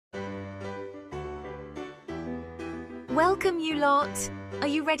Welcome, you lot! Are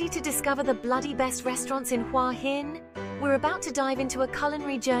you ready to discover the bloody best restaurants in Hua Hin? We're about to dive into a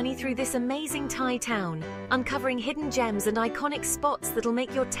culinary journey through this amazing Thai town, uncovering hidden gems and iconic spots that'll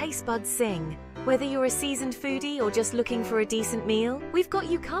make your taste buds sing. Whether you're a seasoned foodie or just looking for a decent meal, we've got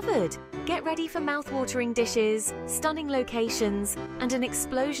you covered. Get ready for mouth-watering dishes, stunning locations, and an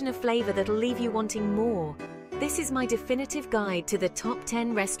explosion of flavor that'll leave you wanting more. This is my definitive guide to the top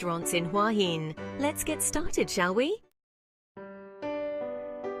 10 restaurants in Hua Hin. Let's get started, shall we?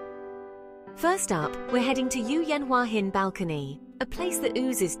 First up, we're heading to Hua Hin Balcony, a place that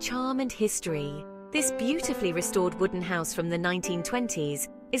oozes charm and history. This beautifully restored wooden house from the 1920s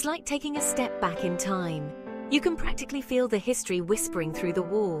is like taking a step back in time. You can practically feel the history whispering through the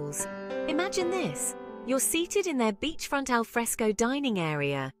walls. Imagine this. You're seated in their beachfront alfresco dining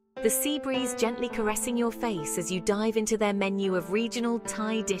area, the sea breeze gently caressing your face as you dive into their menu of regional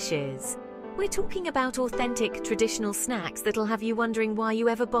Thai dishes. We're talking about authentic, traditional snacks that'll have you wondering why you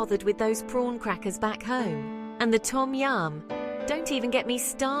ever bothered with those prawn crackers back home. And the tom yum. Don't even get me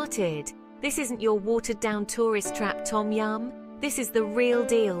started. This isn't your watered-down tourist trap tom yum. This is the real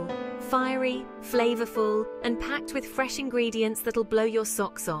deal. Fiery, flavorful, and packed with fresh ingredients that'll blow your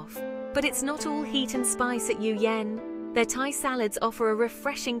socks off. But it's not all heat and spice at Yu Yen. Their Thai salads offer a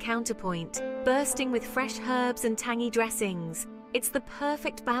refreshing counterpoint, bursting with fresh herbs and tangy dressings. It's the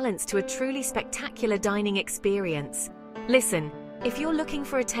perfect balance to a truly spectacular dining experience. Listen, if you're looking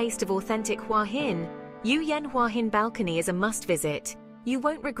for a taste of authentic Hua Hin, Hua Hin Balcony is a must-visit. You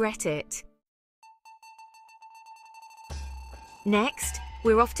won't regret it. Next,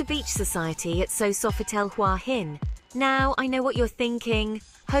 we're off to Beach Society at Sofitel Hua Hin. Now, I know what you're thinking,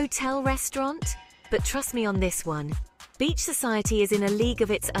 hotel restaurant? But trust me on this one. Beach Society is in a league of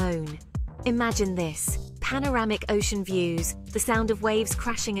its own. Imagine this. Panoramic ocean views, the sound of waves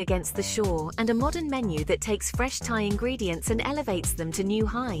crashing against the shore, and a modern menu that takes fresh Thai ingredients and elevates them to new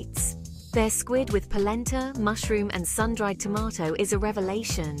heights. Their squid with polenta, mushroom, and sun-dried tomato is a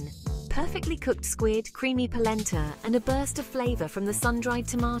revelation. Perfectly cooked squid, creamy polenta, and a burst of flavor from the sun-dried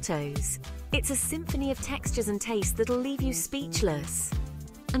tomatoes. It's a symphony of textures and tastes that'll leave you speechless.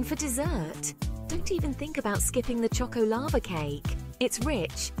 And for dessert, don't even think about skipping the choco lava cake. It's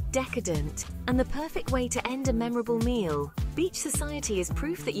rich, decadent, and the perfect way to end a memorable meal. Beach Society is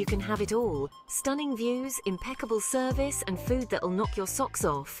proof that you can have it all. Stunning views, impeccable service, and food that'll knock your socks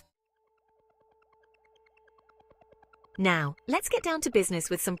off. Now, let's get down to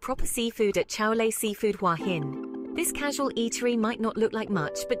business with some proper seafood at Chaolei Seafood Hua Hin. This casual eatery might not look like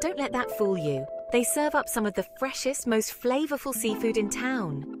much, but don't let that fool you. They serve up some of the freshest, most flavorful seafood in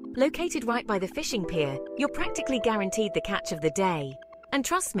town. Located right by the fishing pier, you're practically guaranteed the catch of the day. And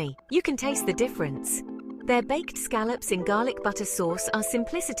trust me, you can taste the difference. Their baked scallops in garlic butter sauce are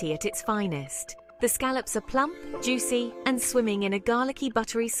simplicity at its finest. The scallops are plump, juicy, and swimming in a garlicky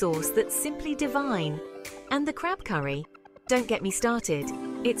buttery sauce that's simply divine. And the crab curry? Don't get me started.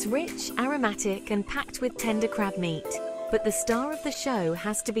 It's rich, aromatic, and packed with tender crab meat. But the star of the show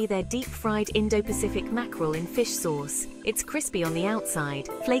has to be their deep-fried Indo-Pacific mackerel in fish sauce. It's crispy on the outside,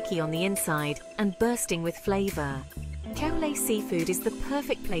 flaky on the inside, and bursting with flavor. Chaolei Seafood is the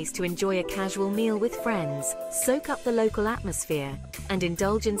perfect place to enjoy a casual meal with friends, soak up the local atmosphere, and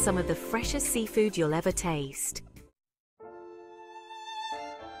indulge in some of the freshest seafood you'll ever taste.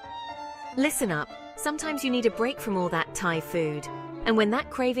 Listen up, sometimes you need a break from all that Thai food. And when that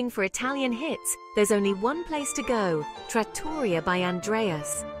craving for Italian hits, there's only one place to go, Trattoria by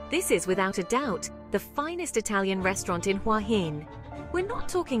Andreas. This is, without a doubt, the finest Italian restaurant in Hua Hin. We're not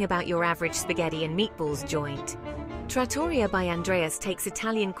talking about your average spaghetti and meatballs joint. Trattoria by Andreas takes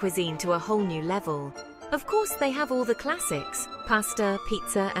Italian cuisine to a whole new level. Of course, they have all the classics, pasta,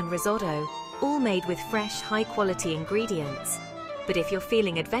 pizza, and risotto, all made with fresh, high-quality ingredients. But if you're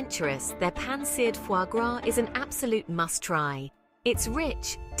feeling adventurous, their pan-seared foie gras is an absolute must-try. It's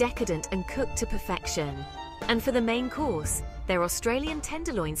rich, decadent, and cooked to perfection. And for the main course, their Australian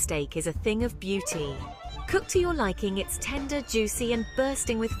tenderloin steak is a thing of beauty. Cooked to your liking, it's tender, juicy, and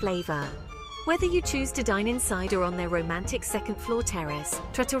bursting with flavor. Whether you choose to dine inside or on their romantic second-floor terrace,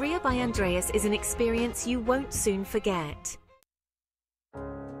 Trattoria by Andreas is an experience you won't soon forget.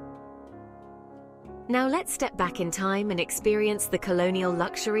 Now let's step back in time and experience the colonial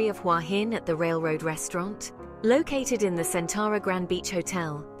luxury of Hua Hin at the Railroad Restaurant. Located in the Centara Grand Beach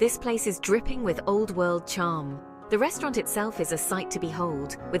Hotel, this place is dripping with old-world charm. The restaurant itself is a sight to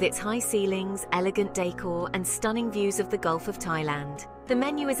behold, with its high ceilings, elegant decor, and stunning views of the Gulf of Thailand. The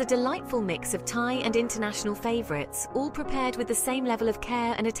menu is a delightful mix of Thai and international favorites, all prepared with the same level of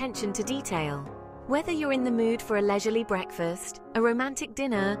care and attention to detail. Whether you're in the mood for a leisurely breakfast, a romantic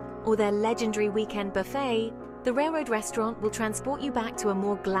dinner, or their legendary weekend buffet, the railroad restaurant will transport you back to a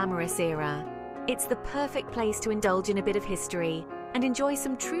more glamorous era. It's the perfect place to indulge in a bit of history and enjoy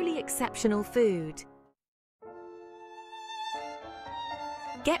some truly exceptional food.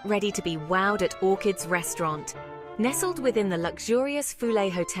 Get ready to be wowed at Orchid's restaurant. Nestled within the luxurious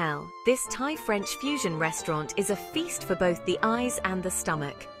Foulet Hotel, this Thai-French fusion restaurant is a feast for both the eyes and the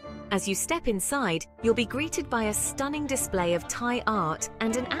stomach. As you step inside, you'll be greeted by a stunning display of Thai art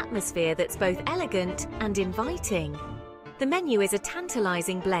and an atmosphere that's both elegant and inviting. The menu is a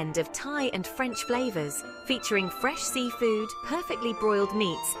tantalizing blend of Thai and French flavors, featuring fresh seafood, perfectly broiled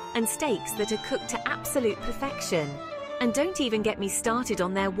meats, and steaks that are cooked to absolute perfection. And don't even get me started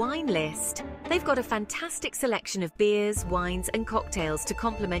on their wine list. They've got a fantastic selection of beers, wines, and cocktails to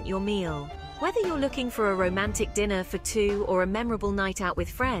complement your meal. Whether you're looking for a romantic dinner for two or a memorable night out with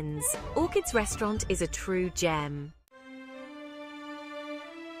friends, Orchid's restaurant is a true gem.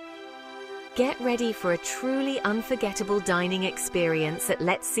 Get ready for a truly unforgettable dining experience at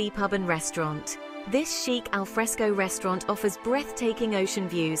Let's See Pub and Restaurant. This chic alfresco restaurant offers breathtaking ocean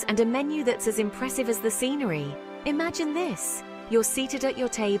views and a menu that's as impressive as the scenery. Imagine this: you're seated at your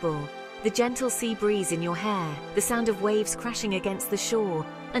table, the gentle sea breeze in your hair, the sound of waves crashing against the shore,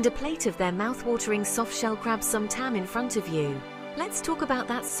 and a plate of their mouth-watering soft-shell crab som tam in front of you. Let's talk about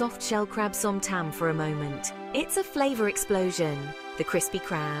that soft-shell crab som tam for a moment. It's a flavor explosion. The crispy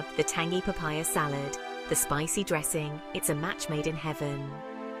crab, the tangy papaya salad, the spicy dressing, it's a match made in heaven.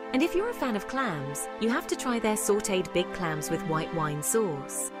 And if you're a fan of clams, you have to try their sautéed big clams with white wine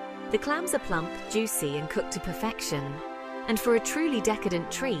sauce. The clams are plump, juicy, and cooked to perfection. And for a truly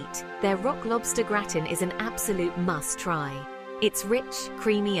decadent treat, their rock lobster gratin is an absolute must-try. It's rich,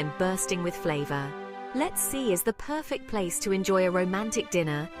 creamy, and bursting with flavor. Let's See is the perfect place to enjoy a romantic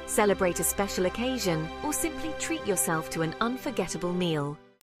dinner, celebrate a special occasion, or simply treat yourself to an unforgettable meal.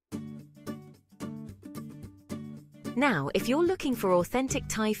 Now, if you're looking for authentic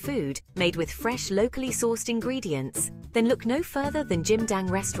Thai food made with fresh, locally sourced ingredients, then look no further than Jim Dang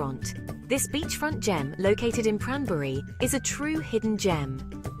Restaurant. This beachfront gem, located in Pranbury, is a true hidden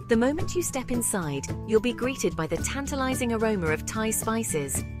gem. The moment you step inside, you'll be greeted by the tantalizing aroma of Thai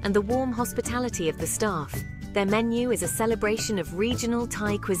spices and the warm hospitality of the staff. Their menu is a celebration of regional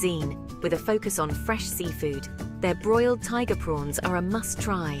Thai cuisine, with a focus on fresh seafood. Their broiled tiger prawns are a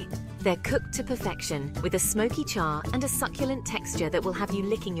must-try. They're cooked to perfection, with a smoky char and a succulent texture that will have you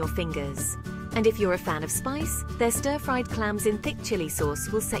licking your fingers. And if you're a fan of spice, their stir-fried clams in thick chili sauce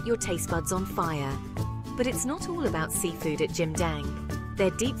will set your taste buds on fire. But it's not all about seafood at Jim Dang.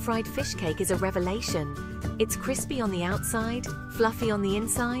 Their deep-fried fish cake is a revelation. It's crispy on the outside, fluffy on the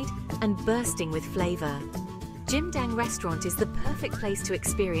inside, and bursting with flavor. Jim Dang Restaurant is the perfect place to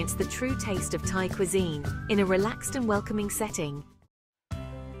experience the true taste of Thai cuisine in a relaxed and welcoming setting.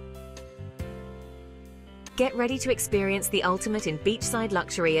 Get ready to experience the ultimate in beachside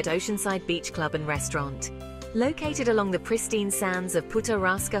luxury at Oceanside Beach Club and Restaurant. Located along the pristine sands of Puta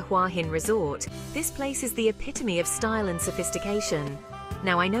Raska Hua Hin Resort, this place is the epitome of style and sophistication.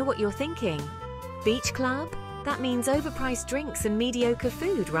 Now I know what you're thinking. Beach club? That means overpriced drinks and mediocre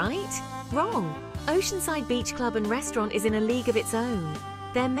food, right? Wrong! Oceanside Beach Club and Restaurant is in a league of its own.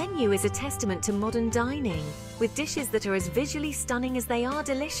 Their menu is a testament to modern dining, with dishes that are as visually stunning as they are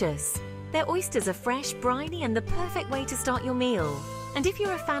delicious. Their oysters are fresh, briny, and the perfect way to start your meal. And if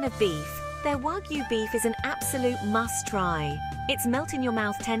you're a fan of beef, their Wagyu beef is an absolute must-try. It's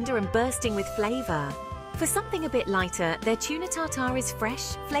melt-in-your-mouth tender and bursting with flavor. For something a bit lighter, their tuna tartare is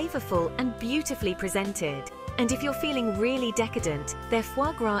fresh, flavorful, and beautifully presented. And if you're feeling really decadent, their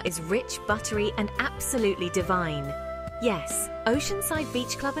foie gras is rich, buttery, and absolutely divine. Yes, Oceanside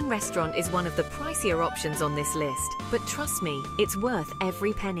Beach Club and Restaurant is one of the pricier options on this list, but trust me, it's worth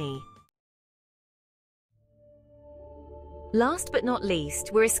every penny. Last but not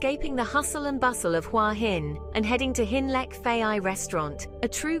least, we're escaping the hustle and bustle of Hua Hin and heading to Hin Lek Phai Ai Restaurant, a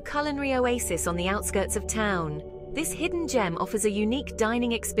true culinary oasis on the outskirts of town. This hidden gem offers a unique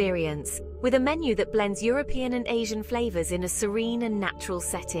dining experience, with a menu that blends European and Asian flavors in a serene and natural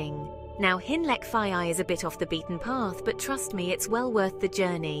setting. Now, Hin Lek Phai Ai is a bit off the beaten path, but trust me, it's well worth the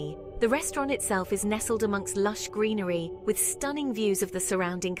journey. The restaurant itself is nestled amongst lush greenery, with stunning views of the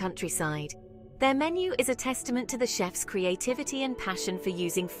surrounding countryside. Their menu is a testament to the chef's creativity and passion for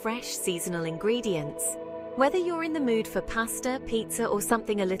using fresh, seasonal ingredients. Whether you're in the mood for pasta, pizza, or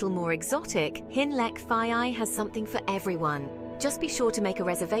something a little more exotic, Hin Lek Phai Ai has something for everyone. Just be sure to make a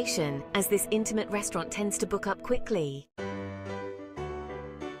reservation, as this intimate restaurant tends to book up quickly.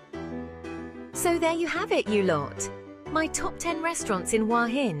 So there you have it, you lot. My top 10 restaurants in Hua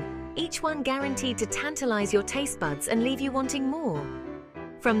Hin, each one guaranteed to tantalize your taste buds and leave you wanting more.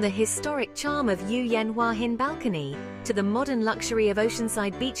 From the historic charm of Hua Hin balcony to the modern luxury of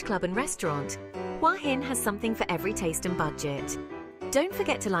Oceanside Beach Club and Restaurant, Hua Hin has something for every taste and budget. Don't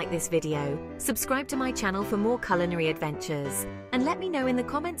forget to like this video, subscribe to my channel for more culinary adventures, and let me know in the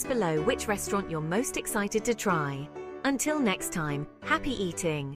comments below which restaurant you're most excited to try. Until next time, happy eating!